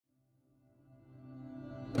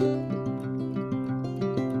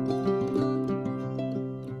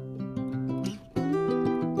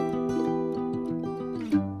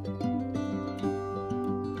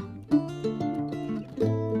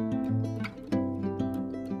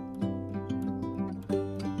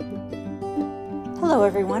Hello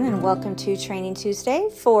everyone, and welcome to Training Tuesday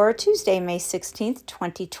for Tuesday, May 16th,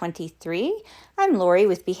 2023. I'm Lori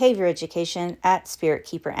with Behavior Education at Spirit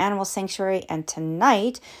Keeper Animal Sanctuary, and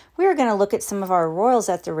tonight we're going to look at some of our royals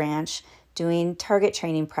at the ranch doing target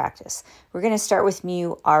training practice. We're going to start with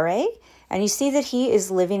Mew Are, and you see that he is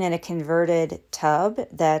living in a converted tub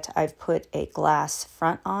that I've put a glass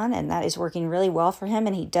front on, and that is working really well for him,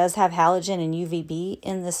 and he does have halogen and UVB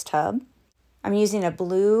in this tub. I'm using a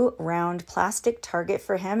blue round plastic target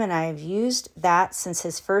for him, and I've used that since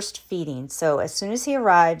his first feeding. So as soon as he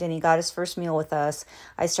arrived and he got his first meal with us,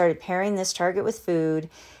 I started pairing this target with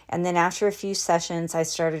food. And then after a few sessions, I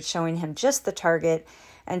started showing him just the target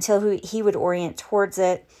until he would orient towards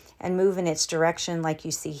it and move in its direction like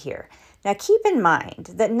you see here. Now keep in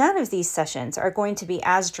mind that none of these sessions are going to be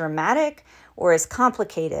as dramatic or as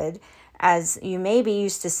complicated as you may be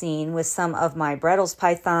used to seeing with some of my Brettles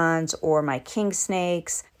pythons or my king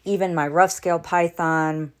snakes, even my rough-scaled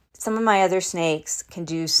python. Some of my other snakes can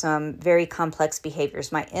do some very complex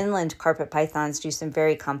behaviors. My inland carpet pythons do some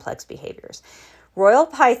very complex behaviors. Royal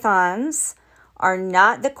pythons are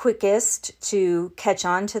not the quickest to catch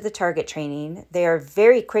on to the target training. They are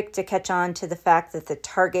very quick to catch on to the fact that the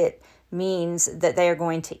target means that they are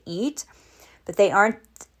going to eat, but they aren't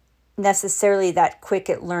necessarily that quick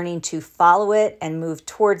at learning to follow it and move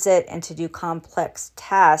towards it and to do complex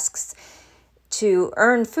tasks to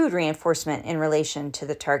earn food reinforcement in relation to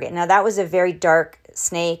the target. Now that was a very dark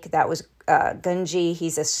snake. That was Gunji.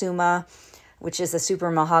 He's a Suma, which is a super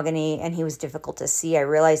mahogany, and he was difficult to see. I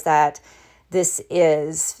realized that. This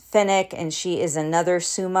is Fennec, and she is another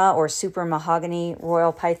Suma or super mahogany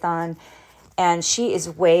royal python, and she is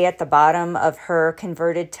way at the bottom of her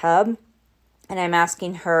converted tub. And I'm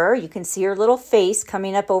asking her, you can see her little face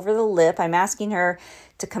coming up over the lip. I'm asking her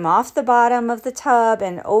to come off the bottom of the tub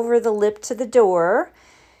and over the lip to the door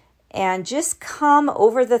and just come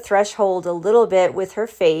over the threshold a little bit with her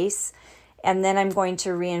face. And then I'm going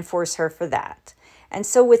to reinforce her for that. And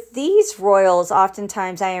so with these royals,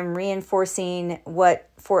 oftentimes I am reinforcing what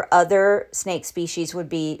for other snake species would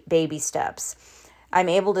be baby steps. I'm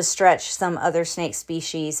able to stretch some other snake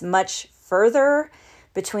species much further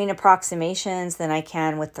between approximations than I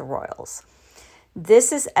can with the royals.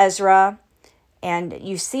 This is Ezra, and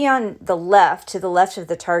you see on the left, to the left of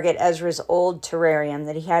the target, Ezra's old terrarium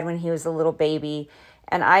that he had when he was a little baby,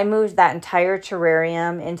 and I moved that entire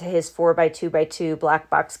terrarium into his 4x2x2 black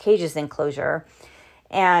box cages enclosure.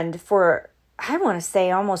 And for, I want to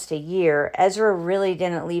say, almost a year, Ezra really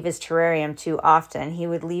didn't leave his terrarium too often. He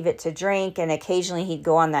would leave it to drink, and occasionally he'd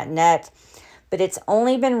go on that net, but it's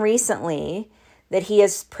only been recently that he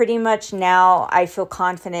has pretty much now, I feel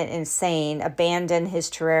confident in saying, abandoned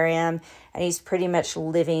his terrarium, and he's pretty much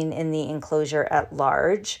living in the enclosure at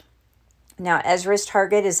large. Now, Ezra's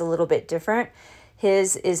target is a little bit different.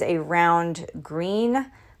 His is a round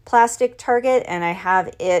green plastic target, and I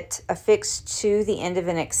have it affixed to the end of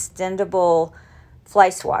an extendable fly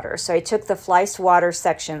swatter. So I took the fly swatter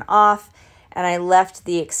section off, and I left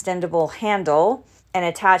the extendable handle and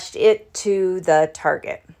attached it to the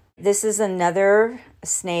target. This is another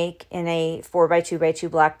snake in a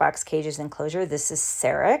 4x2x2 black box cages enclosure. This is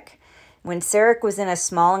Sarek. When Sarek was in a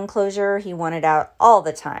small enclosure, he wanted out all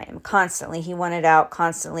the time, constantly. He wanted out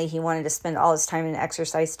constantly. He wanted to spend all his time in an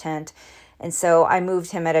exercise tent. And so I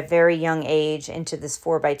moved him at a very young age into this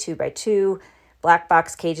 4x2x2 black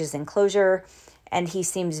box cages enclosure. And he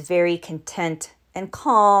seems very content and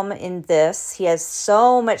calm in this. He has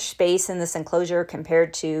so much space in this enclosure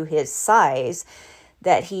compared to his size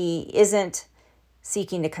that he isn't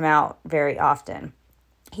seeking to come out very often.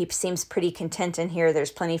 He seems pretty content in here. There's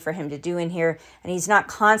plenty for him to do in here, and he's not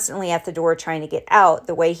constantly at the door trying to get out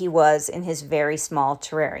the way he was in his very small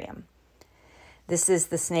terrarium. This is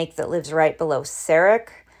the snake that lives right below Sarek.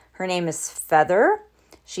 Her name is Feather.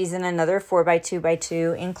 She's in another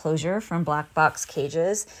 4x2x2 enclosure from Black Box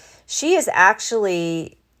Cages. She is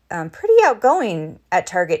actually pretty outgoing at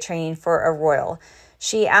target training for a royal.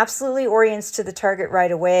 She absolutely orients to the target right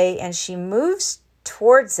away, and she moves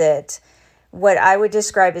towards it what I would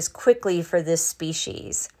describe as quickly for this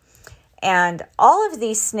species. And all of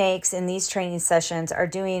these snakes in these training sessions are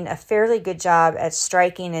doing a fairly good job at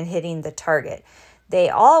striking and hitting the target. They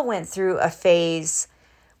all went through a phase,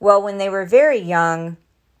 well, when they were very young,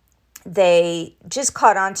 they just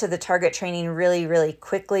caught on to the target training really, really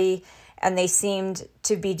quickly, and they seemed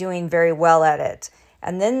to be doing very well at it.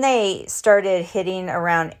 And then they started hitting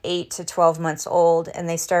around 8 to 12 months old, and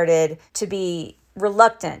they started to be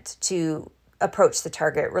reluctant to approach the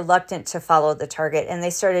target, reluctant to follow the target, and they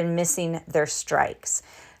started missing their strikes.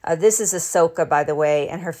 This is Ahsoka, by the way,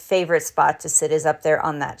 and her favorite spot to sit is up there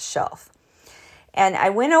on that shelf. And I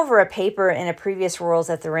went over a paper in a previous Rules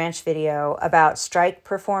at the Ranch video about strike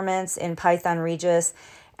performance in Python regius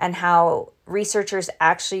and how researchers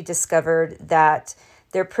actually discovered that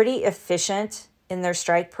they're pretty efficient in their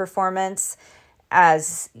strike performance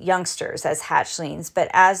as youngsters, as hatchlings. But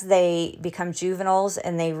as they become juveniles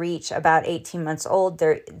and they reach about 18 months old,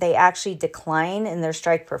 they actually decline in their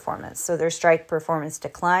strike performance. So their strike performance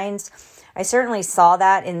declines. I certainly saw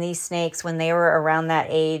that in these snakes when they were around that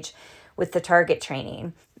age with the target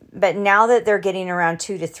training. But now that they're getting around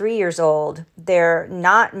 2 to 3 years old, they're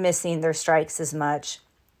not missing their strikes as much,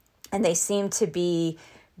 and they seem to be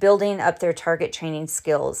building up their target training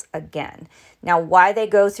skills again. Now, why they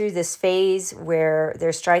go through this phase where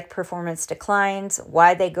their strike performance declines,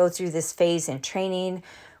 why they go through this phase in training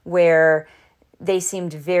where they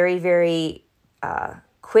seemed very, very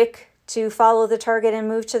quick to follow the target and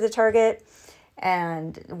move to the target,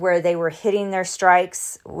 and where they were hitting their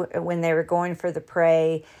strikes when they were going for the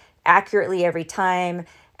prey accurately every time.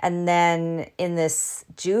 And then in this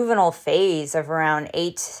juvenile phase of around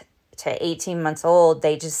 8 to 18 months old,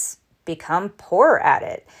 they just become poor at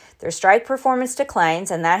it. Their strike performance declines,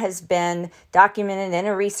 and that has been documented in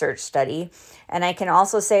a research study. And I can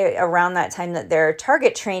also say around that time that their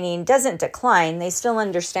target training doesn't decline. They still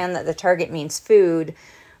understand that the target means food,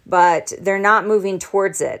 but they're not moving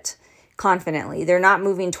towards it confidently. They're not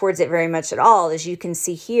moving towards it very much at all. As you can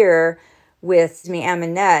see here with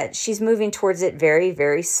Aminette, she's moving towards it very,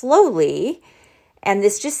 very slowly. And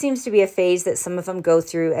this just seems to be a phase that some of them go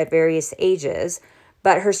through at various ages.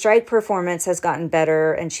 But her strike performance has gotten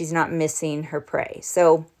better and she's not missing her prey.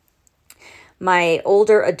 So my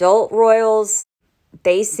older adult royals,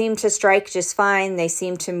 they seem to strike just fine. They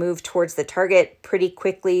seem to move towards the target pretty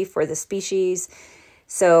quickly for the species.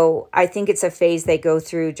 So I think it's a phase they go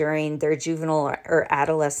through during their juvenile or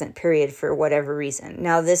adolescent period for whatever reason.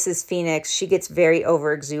 Now, this is Phoenix. She gets very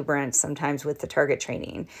over-exuberant sometimes with the target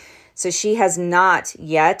training. So she has not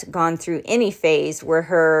yet gone through any phase where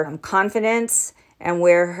her confidence and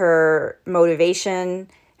where her motivation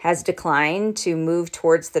has declined to move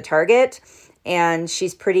towards the target. And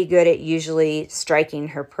she's pretty good at usually striking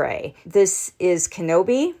her prey. This is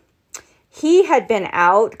Kenobi. He had been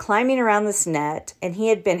out climbing around this net, and he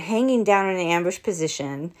had been hanging down in an ambush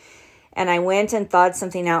position, and I went and thawed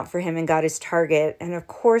something out for him and got his target. And of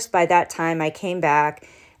course, by that time, I came back,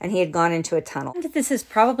 and he had gone into a tunnel. This is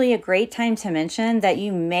probably a great time to mention that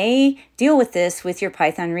you may deal with this with your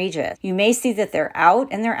Python regius. You may see that they're out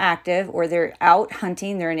and they're active, or they're out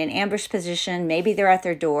hunting, they're in an ambush position, maybe they're at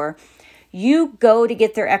their door. You go to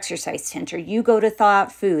get their exercise tent, or you go to thaw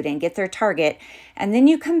out food and get their target, and then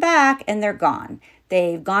you come back and they're gone.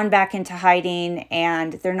 They've gone back into hiding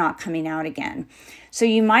and they're not coming out again. So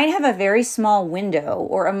you might have a very small window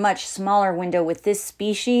or a much smaller window with this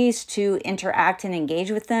species to interact and engage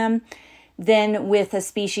with them than with a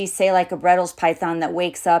species, say like a Brettles python, that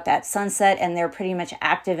wakes up at sunset and they're pretty much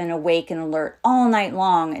active and awake and alert all night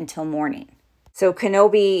long until morning. So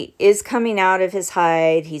Kenobi is coming out of his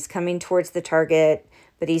hide. He's coming towards the target,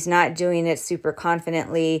 but he's not doing it super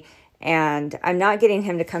confidently. And I'm not getting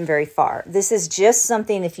him to come very far. This is just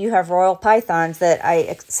something, if you have royal pythons, that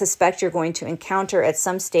I suspect you're going to encounter at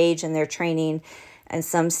some stage in their training and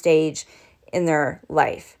some stage in their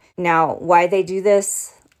life. Now, why they do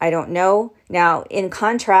this, I don't know. Now, in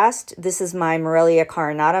contrast, this is my Morelia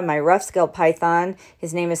carinata, my rough-scaled python.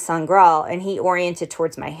 His name is Sangral, and he oriented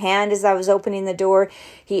towards my hand as I was opening the door.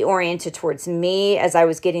 He oriented towards me as I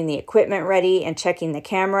was getting the equipment ready and checking the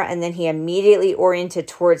camera, and then he immediately oriented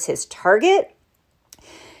towards his target,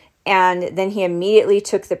 and then he immediately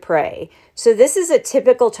took the prey. So this is a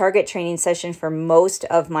typical target training session for most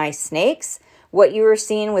of my snakes. What you were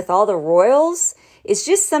seeing with all the royals is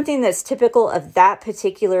just something that's typical of that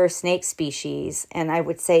particular snake species, and I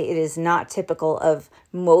would say it is not typical of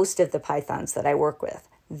most of the pythons that I work with.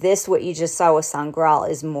 This, what you just saw with Sangral,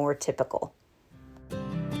 is more typical.